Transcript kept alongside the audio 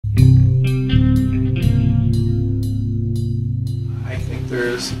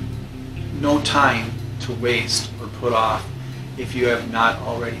is no time to waste or put off if you have not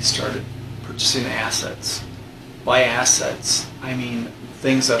already started purchasing assets. By assets, I mean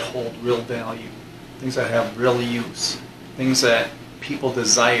things that hold real value, things that have real use, things that people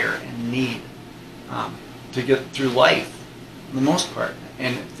desire and need to get through life, for the most part,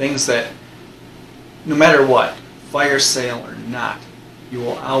 and things that, no matter what, fire sale or not, you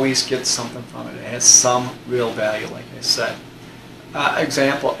will always get something from it. It has some real value, like I said.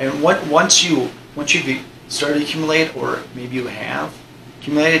 Example, and once you've started to accumulate, or maybe you have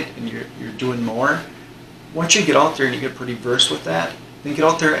accumulated and you're doing more, once you get out there and you get pretty versed with that, then get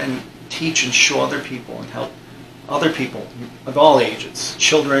out there and teach and show other people and help other people of all ages.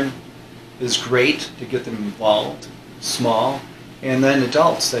 Children is great to get them involved, small, and then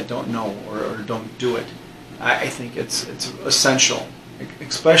adults that don't know or don't do it. I think it's essential,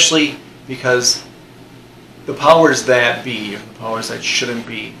 especially because the powers that be, or the powers that shouldn't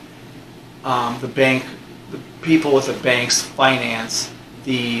be, the people with the banks, finance,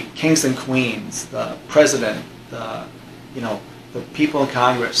 the kings and queens, the president, the people in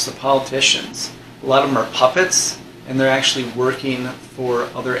Congress, the politicians, a lot of them are puppets, and they're actually working for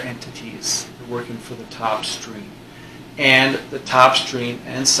other entities. They're working for the top stream. And the top stream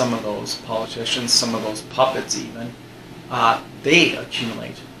and some of those politicians, some of those puppets even, they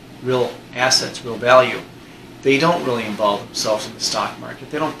accumulate real assets, real value. They don't really involve themselves in the stock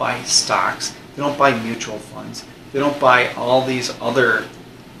market. They don't buy stocks. They don't buy mutual funds. They don't buy all these other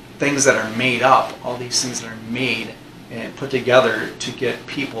things that are made up, all these things that are made and put together to get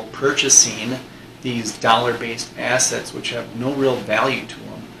people purchasing these dollar-based assets which have no real value to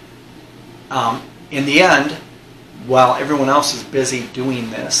them. In the end, while everyone else is busy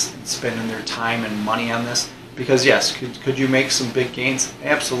doing this and spending their time and money on this, because yes, could you make some big gains?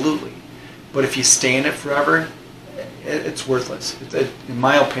 Absolutely. But if you stay in it forever, it's worthless. In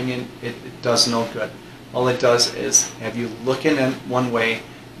my opinion, it does no good. All it does is have you looking in one way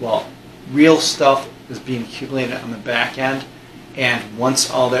while real stuff is being accumulated on the back end, and once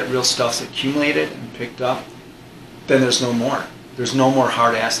all that real stuff's accumulated and picked up, then there's no more. There's no more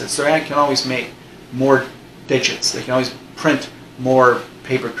hard assets. So I can always make more digits. They can always print more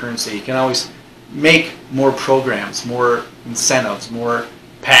paper currency. You can always make more programs, more incentives, more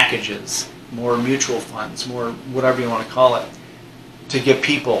packages, more mutual funds, more whatever you want to call it, to get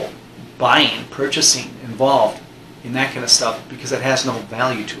people buying, purchasing, involved in that kind of stuff, because it has no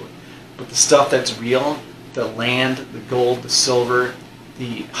value to it. But the stuff that's real, the land, the gold, the silver,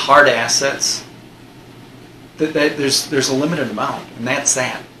 the hard assets, there's a limited amount, and that's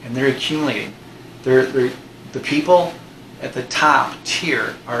that. And they're accumulating. The people at the top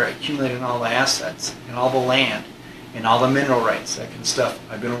tier are accumulating all the assets and all the land and all the mineral rights, that kind of stuff.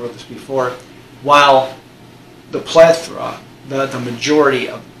 I've been over this before. While the plethora, the majority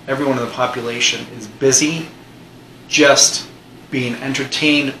of everyone in the population is busy just being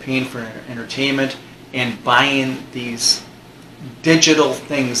entertained, paying for entertainment, and buying these digital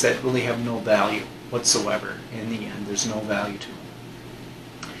things that really have no value whatsoever. In the end, there's no value to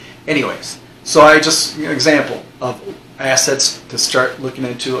them. Anyways, so an example of assets to start looking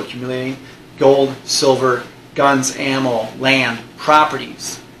into accumulating: gold, silver, guns, ammo, land,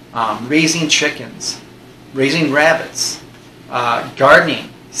 properties, raising chickens, raising rabbits, gardening,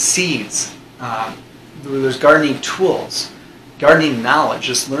 seeds, there's gardening tools, gardening knowledge,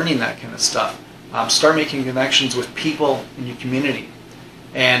 just learning that kind of stuff. Start making connections with people in your community,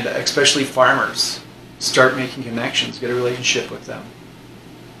 and especially farmers. Start making connections, get a relationship with them.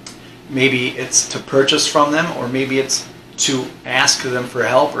 Maybe it's to purchase from them, or maybe it's to ask them for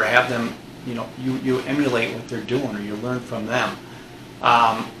help, or have them, you emulate what they're doing, or you learn from them.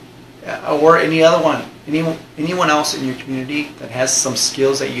 Or anyone else in your community that has some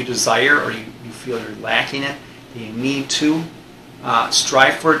skills that you desire, or you feel you're lacking it, you need to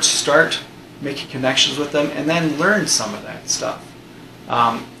strive for it. Start making connections with them, and then learn some of that stuff.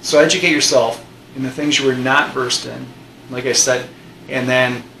 So educate yourself in the things you were not versed in, like I said, and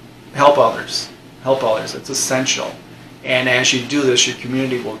then help others. Help others. It's essential. And as you do this, your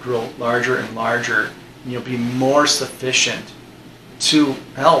community will grow larger and larger, and you'll be more sufficient to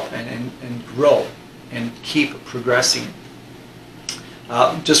help and grow and keep progressing.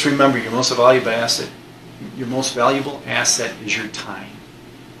 Just remember, your most valuable asset is your time.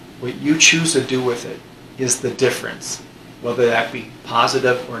 What you choose to do with it is the difference, whether that be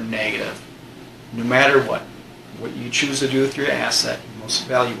positive or negative. No matter what you choose to do with your asset, your most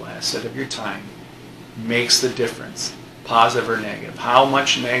valuable asset of your time, makes the difference, positive or negative. How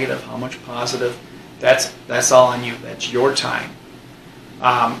much negative, how much positive, that's all on you. That's your time.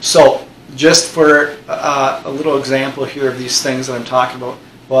 So just for a little example here of these things that I'm talking about,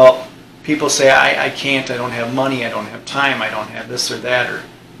 Well, people say, I can't, I don't have money, I don't have time, I don't have this or that or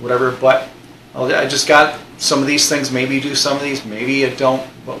whatever, but I just got some of these things. Maybe you do some of these, maybe you don't,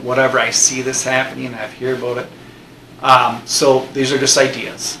 but whatever. I see this happening, I hear about it. So these are just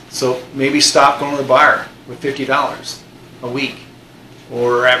ideas. So maybe stop going to the bar with $50 a week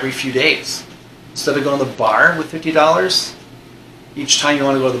or every few days. Instead of going to the bar with $50, each time you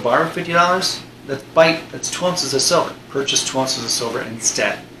want to go to the bar with $50, that's 2 ounces of silver. Purchase 2 ounces of silver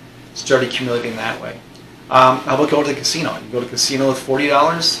instead. Start accumulating that way. How about go to the casino? You go to the casino with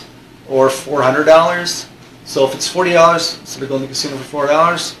 $40 or $400. So if it's $40, instead of going to the casino for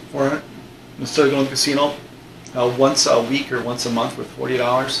 $400, instead of going to the casino once a week or once a month with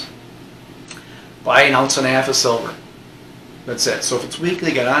 $40, buy an ounce and a half of silver. That's it. So if it's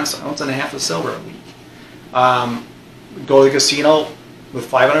weekly, get an ounce and a half of silver a week. Go to the casino with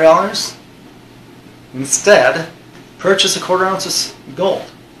 $500. Instead, purchase a quarter ounce of gold.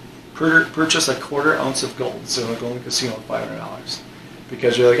 Purchase a quarter ounce of gold instead of going to the casino with $500.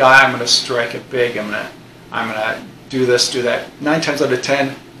 Because you're like, I'm going to strike it big. I'm gonna do this, do that. 9 times out of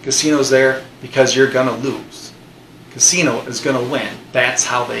 10, casino's there because you're gonna lose. Casino is gonna win. That's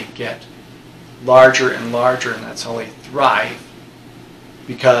how they get larger and larger, and that's how they thrive.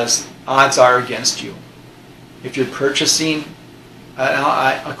 Because odds are against you. If you're purchasing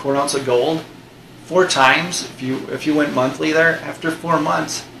a quarter ounce of gold 4 times, if you went monthly there, after 4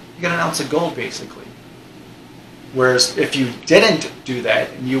 months, you get an ounce of gold basically. Whereas if you didn't do that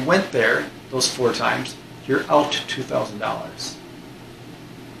and you went there those 4 times, you're out $2,000.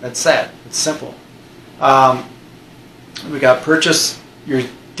 That's sad. It's simple. We got purchase your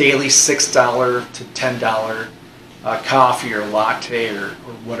daily $6 to $10 coffee or latte or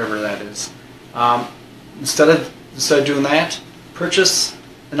whatever that is. Instead of doing that, purchase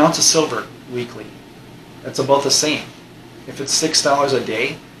an ounce of silver weekly. That's about the same. If it's $6 a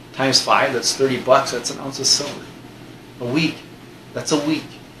day times 5, that's $30. That's an ounce of silver. A week. That's a week.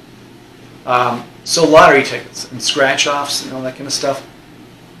 So lottery tickets and scratch-offs and all that kind of stuff.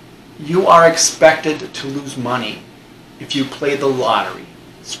 You are expected to lose money if you play the lottery.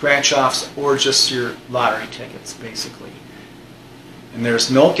 Scratch-offs or just your lottery tickets, basically. And there's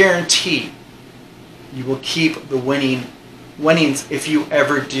no guarantee you will keep the winnings if you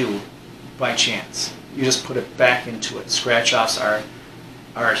ever do by chance. You just put it back into it. Scratch-offs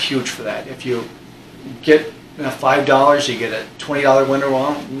are huge for that. If you get $5, you get a $20 winner,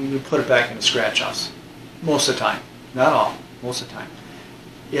 well, you put it back into scratch-offs. Most of the time. Not all. Most of the time.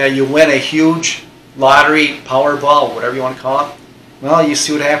 Yeah, you win a huge lottery, Powerball, whatever you want to call it. Well, you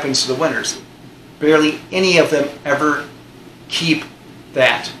see what happens to the winners. Barely any of them ever keep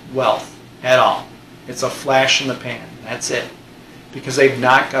that wealth at all. It's a flash in the pan. That's it. Because they've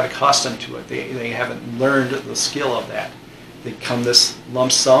not got accustomed to it. They haven't learned the skill of that. They come this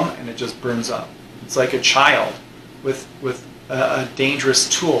lump sum and it just burns up. It's like a child with a dangerous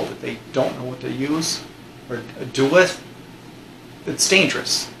tool that they don't know what to use or do with. It's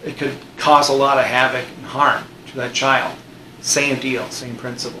dangerous. It could cause a lot of havoc and harm to that child. Same deal, same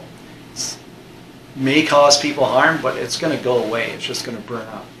principle. It may cause people harm, but it's going to go away. It's just going to burn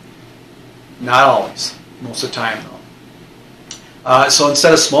up. Not always. Most of the time, though. So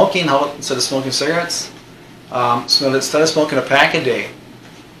instead of smoking cigarettes, so instead of smoking a pack a day,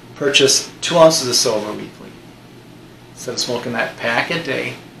 purchase 2 ounces of silver weekly. Instead of smoking that pack a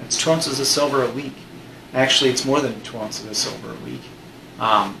day, that's 2 ounces of silver a week. Actually, it's more than 2 ounces of silver a week.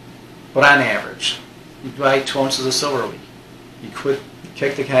 But on average, you buy 2 ounces of silver a week. You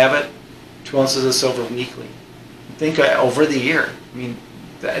kick the habit, 2 ounces of silver weekly. Think over the year. I mean,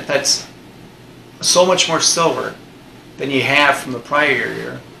 that's so much more silver than you have from the prior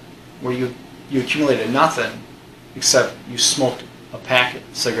year, where you accumulated nothing except you smoked a packet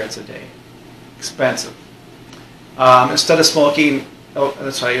of cigarettes a day. Expensive. Instead of smoking,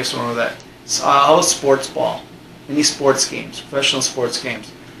 that's why I used to remember that. How about sports ball? Any sports games, professional sports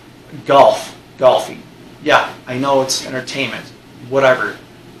games. Golfing. Yeah, I know it's entertainment, whatever,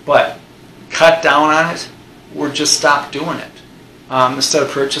 but cut down on it or just stop doing it. Instead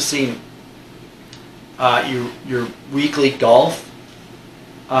of purchasing your weekly golf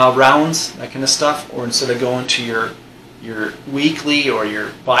rounds, that kind of stuff, or instead of going to your weekly or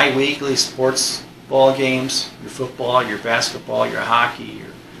your bi-weekly sports ball games, your football, your basketball, your hockey,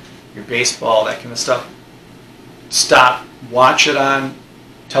 your baseball, that kind of stuff, stop. Watch it on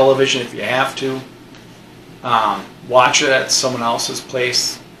television if you have to. Watch it at someone else's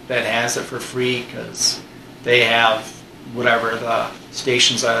place that has it for free because they have whatever the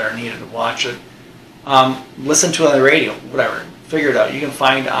stations that are needed to watch it. Listen to it on the radio, whatever. Figure it out. You can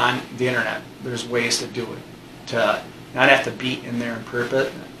find on the internet. There's ways to do it, to not have to be in there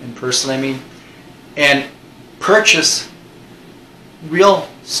in person, I mean, and purchase real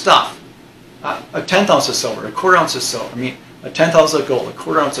stuff. A 1/10 ounce of silver, a 1/4 ounce of silver, I mean, a 1/10 ounce of gold, a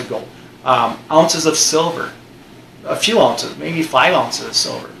 1/4 ounce of gold, ounces of silver, a few ounces, maybe 5 ounces of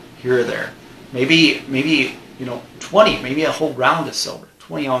silver here or there, maybe 20, maybe a whole round of silver,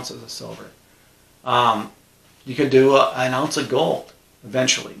 20 ounces of silver. You could do an ounce of gold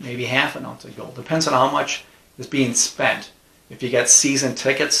eventually, maybe half an ounce of gold. Depends on how much is being spent. If you got season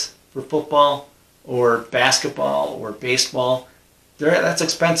tickets for football or basketball or baseball, that's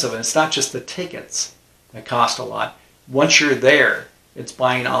expensive. And it's not just the tickets that cost a lot. Once you're there, it's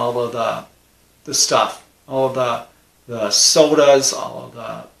buying all of the stuff, all of the sodas, all of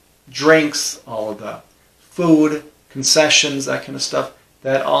the drinks, all of the food, concessions, that kind of stuff.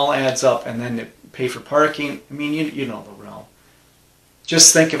 That all adds up, and then to pay for parking. I mean, you know the realm.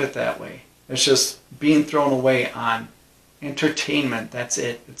 Just think of it that way. It's just being thrown away on entertainment. That's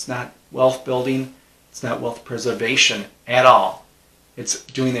it. It's not wealth building. It's not wealth preservation at all. It's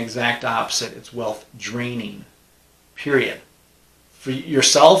doing the exact opposite. It's wealth draining, period. For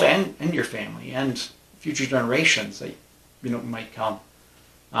yourself and your family and future generations that might come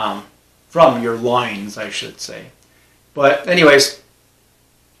from your loins, I should say. But anyways,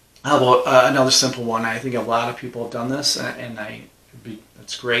 how about another simple one? I think a lot of people have done this, and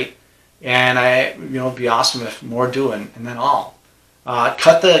it's great. And it'd be awesome if more do, and then all.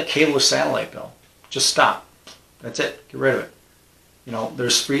 Cut the cable or satellite bill. Just stop. That's it. Get rid of it.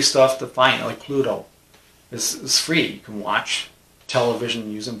 There's free stuff to find, like Pluto. It's free. You can watch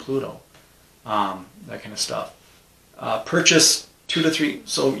television using Pluto. That kind of stuff. Purchase 2 to 3.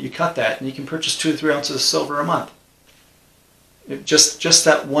 So you cut that, and you can purchase 2 to 3 ounces of silver a month. Just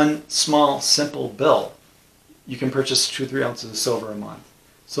that one small, simple bill, you can purchase 2 to 3 ounces of silver a month.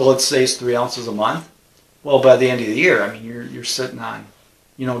 So let's say it's 3 ounces a month. Well, by the end of the year, I mean, you're sitting on,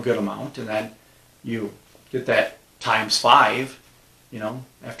 a good amount, and then you get that times 5.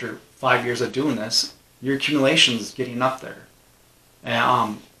 After 5 years of doing this, your accumulation is getting up there.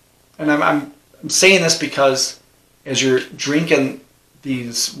 And I'm saying this because as you're drinking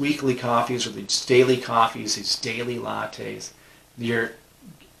these weekly coffees or these daily coffees, these daily lattes, you're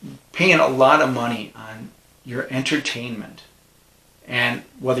paying a lot of money on your entertainment. And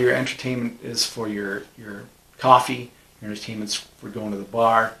whether your entertainment is for your coffee, your entertainment's for going to the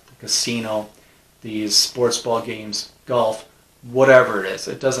bar, the casino, these sports ball games, golf, whatever it is,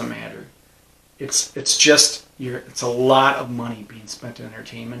 it doesn't matter. It's a lot of money being spent on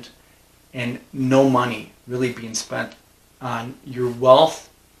entertainment and no money really being spent on your wealth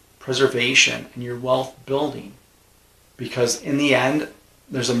preservation and your wealth building. Because in the end,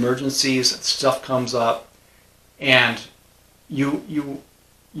 there's emergencies, stuff comes up, and you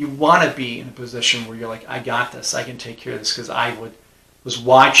want to be in a position where you're like, I got this, I can take care of this, because I was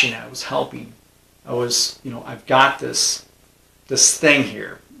watching, I was helping, I've got this thing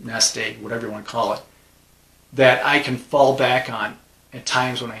here, nest egg, whatever you want to call it, that I can fall back on at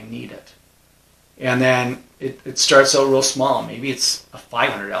times when I need it. And then it starts out real small. Maybe it's a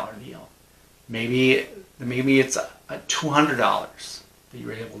 $500 deal. Maybe it's a $200 that you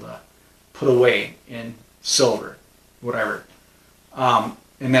were able to put away in silver, whatever. And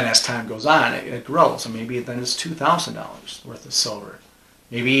then as time goes on, it grows. So maybe then it's $2,000 worth of silver.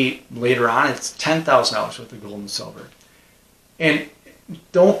 Maybe later on it's $10,000 worth of gold and silver. And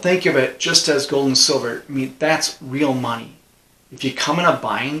don't think of it just as gold and silver. I mean, that's real money. If you come in a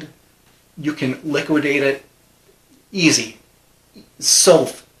bind, you can liquidate it easy. So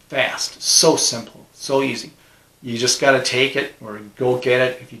fast, so simple, so easy. You just got to take it or go get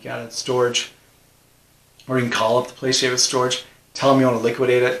it if you got it at storage. Or you can call up the place you have at storage, tell them you want to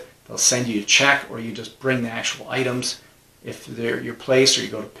liquidate it. They'll send you a check, or you just bring the actual items. If they're at your place or you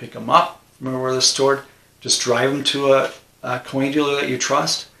go to pick them up from where they're stored, just drive them to a coin dealer that you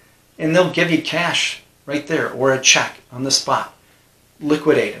trust, and they'll give you cash right there or a check on the spot.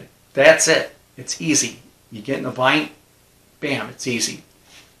 Liquidate it. That's it. It's easy. You get in a bind, bam, it's easy.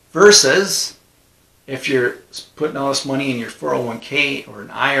 Versus if you're putting all this money in your 401k or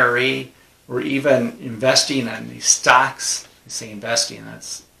an IRA or even investing in these stocks. I say investing,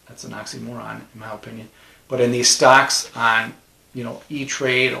 that's an oxymoron in my opinion. But in these stocks on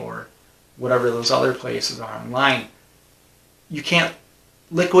E-Trade or whatever those other places are online, you can't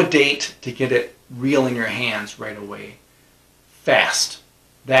liquidate to get it real in your hands right away. Fast.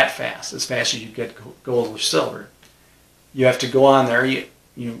 That fast. As fast as you get gold or silver. You have to go on there, you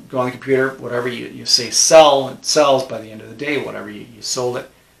go on the computer, whatever you say sell, it sells by the end of the day, whatever you sold it.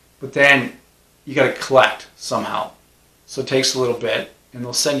 But then you got to collect somehow. So it takes a little bit, and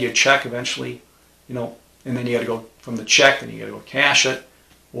they'll send you a check eventually, and then you got to go from the check, then you got to go cash it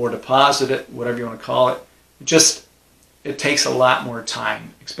or deposit it, whatever you want to call it. It takes a lot more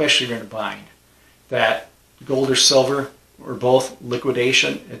time, especially if you're in a bind. That gold or silver or both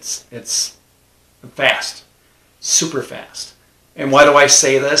liquidation, it's fast, super fast. And why do I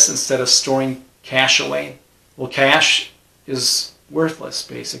say this instead of storing cash away? Well, cash is worthless,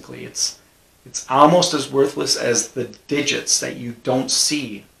 basically. It's almost as worthless as the digits that you don't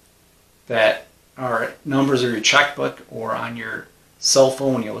see that are numbers of your checkbook or on your cell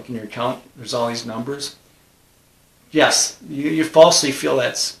phone. When you look in your account, there's all these numbers. Yes, you falsely feel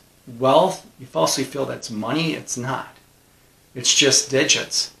that's wealth. You falsely feel that's money. It's not. It's just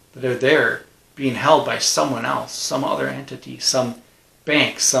digits that are there being held by someone else, some other entity, some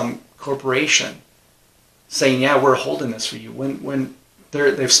bank, some corporation, saying, yeah, we're holding this for you. When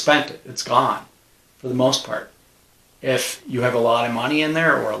they've spent it, it's gone for the most part. If you have a lot of money in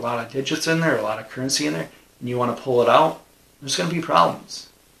there or a lot of digits in there or a lot of currency in there and you want to pull it out, there's going to be problems,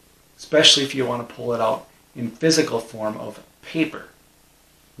 especially if you want to pull it out in physical form of paper.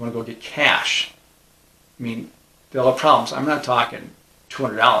 You want to go get cash. I mean, they'll have problems. I'm not talking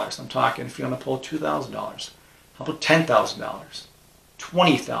 $200. I'm talking if you want to pull $2,000. How about $10,000?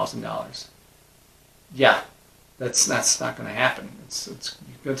 $20,000? Yeah, that's not going to happen. It's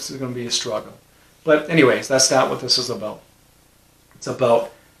going to be a struggle. But anyways, that's not what this is about. It's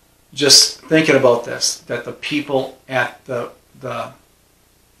about just thinking about this, that the people at the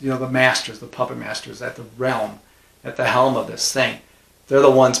masters, the puppet masters at the realm, at the helm of this thing, they're the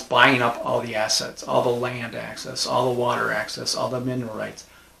ones buying up all the assets, all the land access, all the water access, all the mineral rights,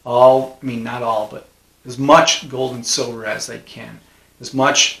 not all, but as much gold and silver as they can, as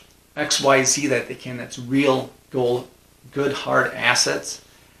much XYZ that they can, that's real gold, good hard assets,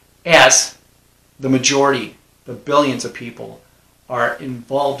 as the majority, the billions of people are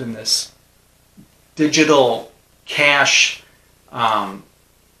involved in this digital cash,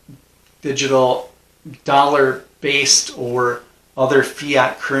 digital dollar-based or other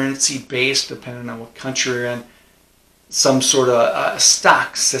fiat currency-based, depending on what country you're in, some sort of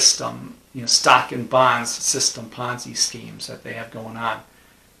stock system, stock and bonds system, Ponzi schemes that they have going on.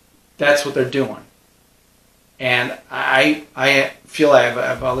 That's what they're doing. And I feel I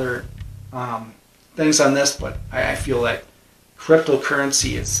have other things on this, but I feel like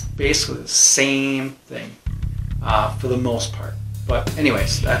cryptocurrency is basically the same thing for the most part. But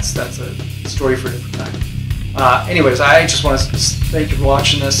anyways, that's a story for a different time. Anyways, I just want to thank you for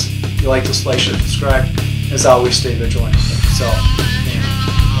watching this. If you like this, like, share, subscribe. As always, stay vigilant. So.